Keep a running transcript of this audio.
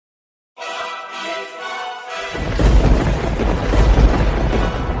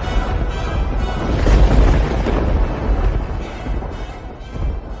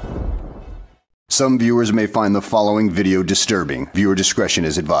Some viewers may find the following video disturbing. Viewer discretion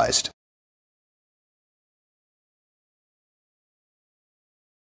is advised.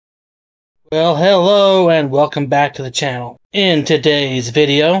 Well, hello and welcome back to the channel. In today's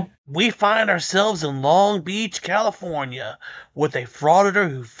video, we find ourselves in Long Beach, California, with a frauditor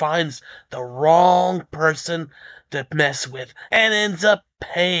who finds the wrong person to mess with and ends up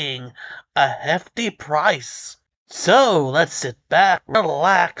paying a hefty price. So let's sit back,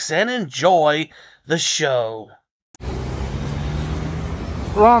 relax, and enjoy the show.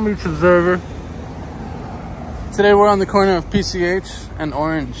 Long Beach Observer. Today we're on the corner of PCH and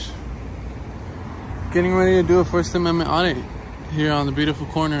Orange, getting ready to do a First Amendment audit here on the beautiful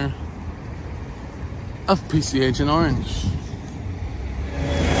corner of PCH and Orange.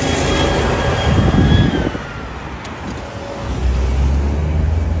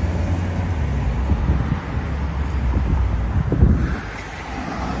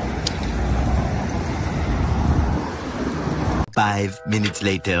 Five minutes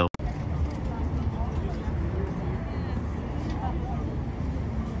later.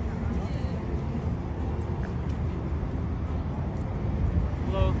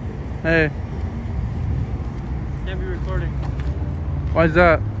 Hello. Hey. Can't be recording. Why is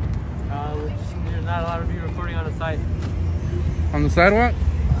that? You're not allowed to be recording on the site. On the sidewalk?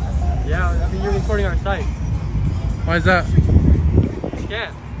 Yeah, I mean you're recording our site. Why is that? You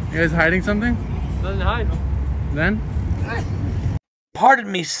can't. You guys hiding something? Nothing to hide. Then?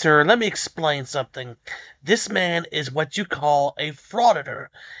 Pardon me, sir, let me explain something. This man is what you call a frauditor.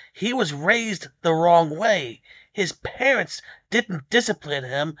 He was raised the wrong way. His parents didn't discipline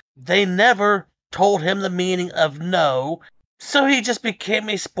him. They never told him the meaning of no, so he just became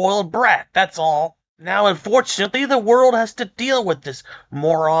a spoiled brat, that's all. Now, unfortunately, the world has to deal with this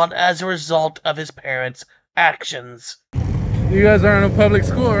moron as a result of his parents' actions. You guys are in a public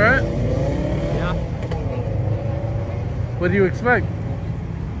school, right? Yeah. What do you expect?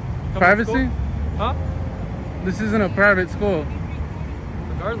 Privacy? School? Huh? This isn't a private school.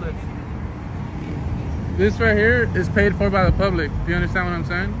 Regardless. This right here is paid for by the public. Do you understand what I'm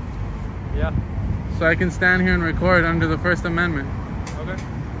saying? Yeah. So I can stand here and record under the First Amendment. Okay.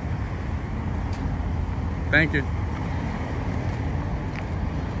 Thank you.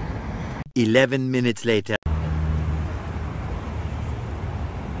 11 minutes later.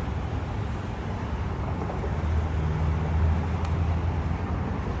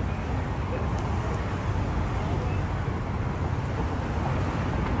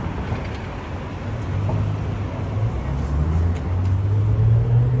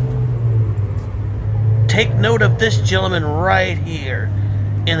 Take note of this gentleman right here.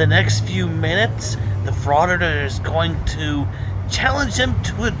 In the next few minutes, the frauditor is going to challenge him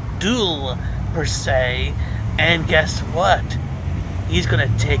to a duel, per se, and guess what? He's going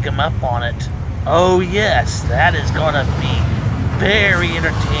to take him up on it. Oh yes, that is going to be very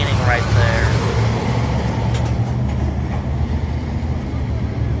entertaining right there.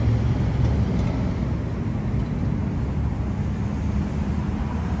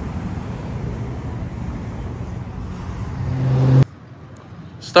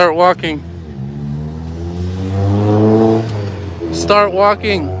 Start walking. Start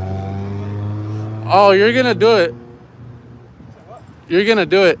walking. Oh, you're gonna do it. You're gonna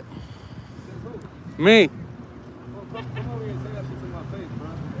do it. Me.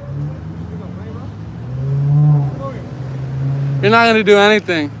 You're not gonna do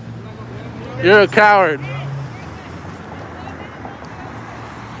anything. You're a coward.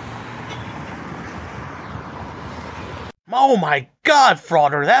 Oh my God,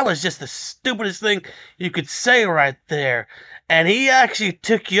 frauditor, that was just the stupidest thing you could say right there. And he actually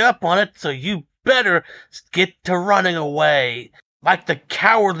took you up on it, so you better get to running away. Like the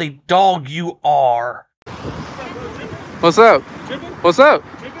cowardly dog you are. What's up? What's up?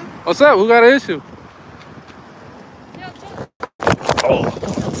 What's up? Who got an issue?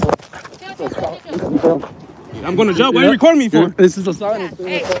 I'm going to jail. What are you recording me for? This is a silence.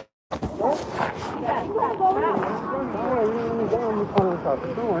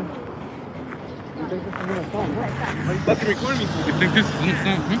 Fucking recording me for? You think this is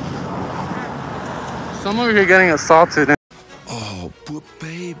something? Some over here getting assaulted. Oh, poor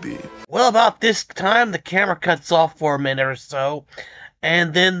baby. Well, about this time, the camera cuts off for a minute or so,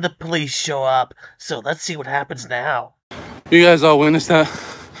 and then the police show up. So let's see what happens now. You guys all witnessed that.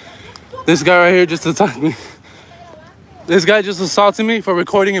 This guy right here just attacked me. This guy just assaulted me for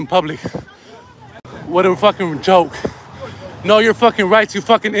recording in public. What a fucking joke. Know your fucking rights, you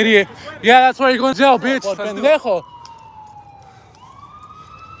fucking idiot. Yeah, that's why you're going to jail, bitch. Pendejo.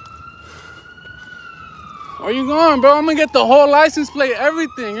 Where you going, bro? I'm gonna get the whole license plate,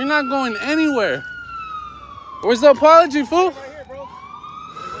 everything. You're not going anywhere. Where's the apology, fool? Right here, bro. Wait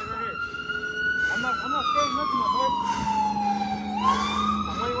right here. I'm not scared of nothing, my boy.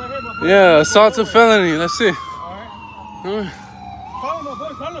 I'm waiting right here, my boy. Yeah, assault's a felony. Let's see. All right. Call him, my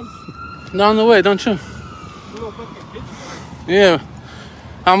boy. Call him. No, on the way, don't you? You little fucking bitch. Yeah.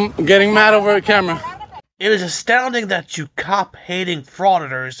 I'm getting mad over a camera. It is astounding that you cop-hating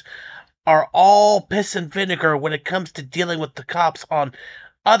frauditors are all piss and vinegar when it comes to dealing with the cops on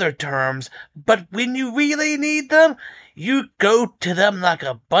other terms, but when you really need them, you go to them like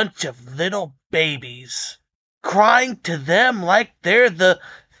a bunch of little babies, crying to them like they're the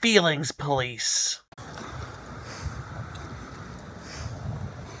feelings police.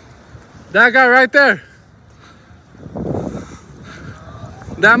 That guy right there.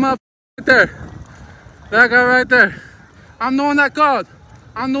 That motherfucker right there. That guy right there. I'm the one that called.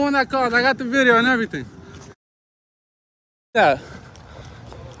 I'm the one that called. I got the video and everything. Yeah.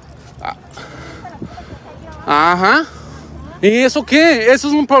 Ajá. ¿Y eso qué? ¿Eso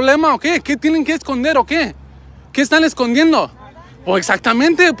es un problema o qué? ¿Qué tienen que esconder o qué? ¿Qué están escondiendo? Pues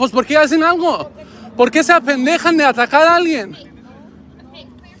exactamente, pues ¿por qué hacen algo? ¿Por qué se apendejan de atacar a alguien?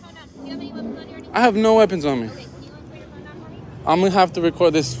 I have no weapons on me. I'm gonna have to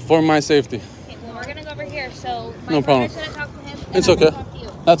record this for my safety. Okay, well, we're gonna go over here, so my No problem. brother's gonna talk to him, and It's I'm gonna okay. talk to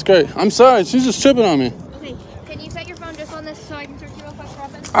you. That's great. I'm sorry. She's just tripping on me. Okay, can you set your phone just on this so I can search you real quick,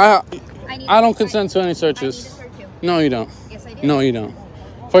 Robin? I don't consent to any I need to searches. search you. No, you don't. Yes, I do. No, you don't.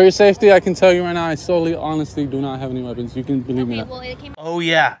 For your safety, I can tell you right now, I solely, honestly do not have any weapons. You can believe me Okay, that. well, it came. Oh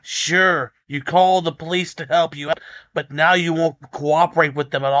yeah, sure, you call the police to help you, but now you won't cooperate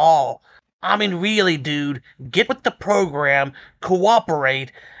with them at all. I mean, really, dude, get with the program,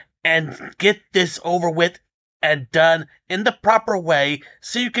 cooperate, and get this over with and done in the proper way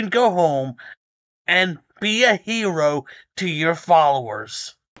so you can go home and be a hero to your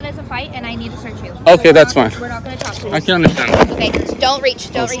followers. There's a fight, and I need to search you. Okay, we're that's not- fine. We're not gonna talk to you. I can understand. Okay, don't reach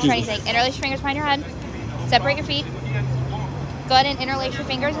for excuse me. anything. Interlace your fingers behind your head. Separate your feet. Go ahead and interlace your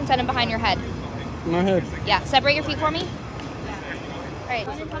fingers and set them behind your head. My head. Yeah, separate your feet for me. All right,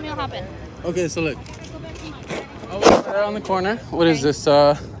 tell me what happened. Okay, so look. I was there on the corner. What is this?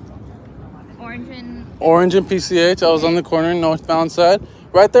 Orange and PCH. I was on the corner, northbound side.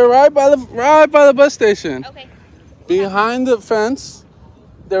 Right there, right by the bus station. okay. Behind the fence,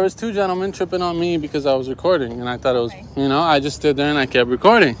 there was two gentlemen tripping on me because I was recording, and I thought it was, I just stood there and I kept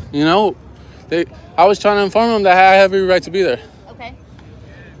recording. I was trying to inform them that I have every right to be there. Okay.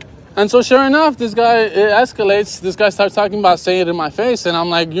 And so sure enough, it escalates. This guy starts talking about saying it in my face, and I'm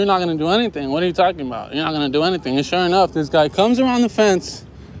like, you're not going to do anything. What are you talking about? You're not going to do anything. And sure enough, this guy comes around the fence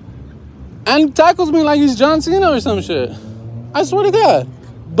and tackles me like he's John Cena or some shit. I swear to God.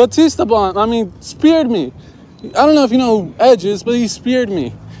 Speared me. I don't know if you know Edges, but he speared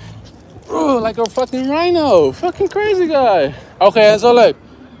me. Bro, like a fucking rhino. Fucking crazy guy. Okay, and so look,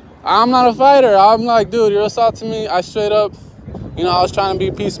 I'm not a fighter. I'm like, dude, you're assaulting me. I straight up, I was trying to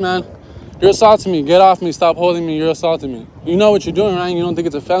be peace, man. You're assaulting me. Get off me. Stop holding me. You're assaulting me. You know what you're doing, right? You don't think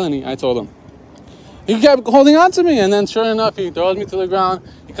it's a felony, I told him. He kept holding on to me, and then sure enough, he throws me to the ground.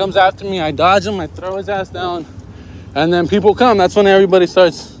 He comes after me. I dodge him. I throw his ass down. And then people come. That's when everybody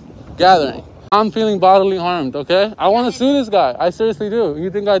starts gathering. I'm feeling bodily harmed, okay? I want to sue this guy. I seriously do.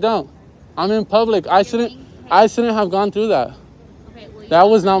 You think I don't? I'm in public. I shouldn't have gone through that. Okay, well, That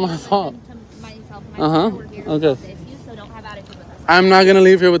was not my fault. Okay. So don't have attitude with us. I'm not gonna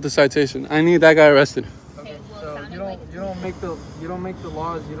leave here with the citation. I need that guy arrested. Okay, well, it So sounded you like don't make the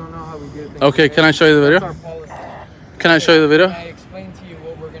laws. You don't know how we do things. Okay, can I show you the That's video? our policy. Can I show you the video? I explain to you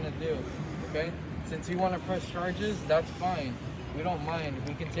what we're gonna do. Okay? Since you want to press charges, that's fine. We don't mind.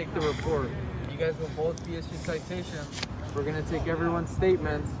 We can take the report. You guys will both be issued citations. We're gonna take everyone's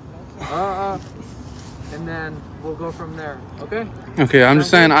statements. And then we'll go from there. Okay? Okay, I'm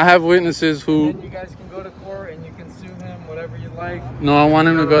just saying I have witnesses who. Then you guys can go to court and you can sue him, whatever you like. No, I want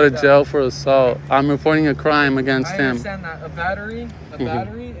him to go to jail for assault. I'm reporting a crime against I him. understand that. A battery,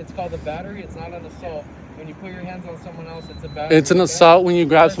 it's called a battery. It's not an assault. When you put your hands on someone else, it's a battery. It's an assault when you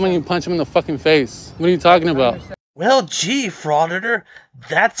grab someone and you punch him in the fucking face. What are you talking about? Well, gee, Frauditor,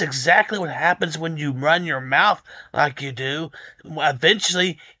 that's exactly what happens when you run your mouth like you do.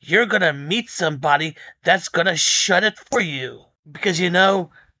 Eventually, you're gonna meet somebody that's gonna shut it for you. Because,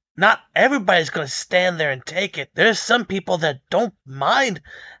 not everybody's gonna stand there and take it. There's some people that don't mind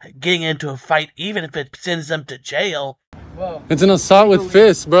getting into a fight, even if it sends them to jail. Well, It's an assault with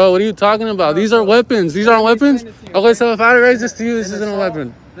fists, bro. What are you talking about? These are weapons. These aren't weapons? Okay, so if I raise this to you, this isn't a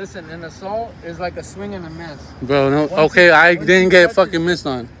weapon. listen, an assault is like a swing and a miss. Bro, no. Okay, I didn't get fucking missed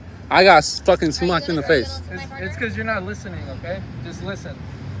on. I got fucking smacked in the face. It's because you're not listening, okay? Just listen.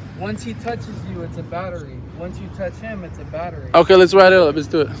 Once he touches you, it's a battery. Once you touch him, it's a battery. Okay, let's write it up. Let's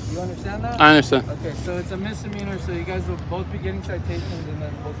do it. You understand that? I understand. Okay, so it's a misdemeanor, so you guys will both be getting citations, and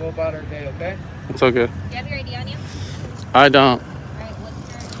then we'll go about our day, okay? It's okay. Do you have your ID on you? I don't. All right, do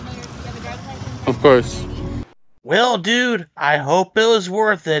you have a driver's license? Of course. Well, dude, I hope it was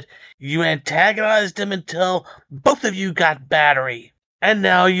worth it. You antagonized him until both of you got battery. And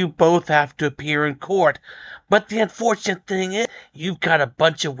now you both have to appear in court. But the unfortunate thing is, you've got a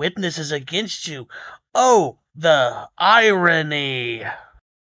bunch of witnesses against you. Oh, the irony.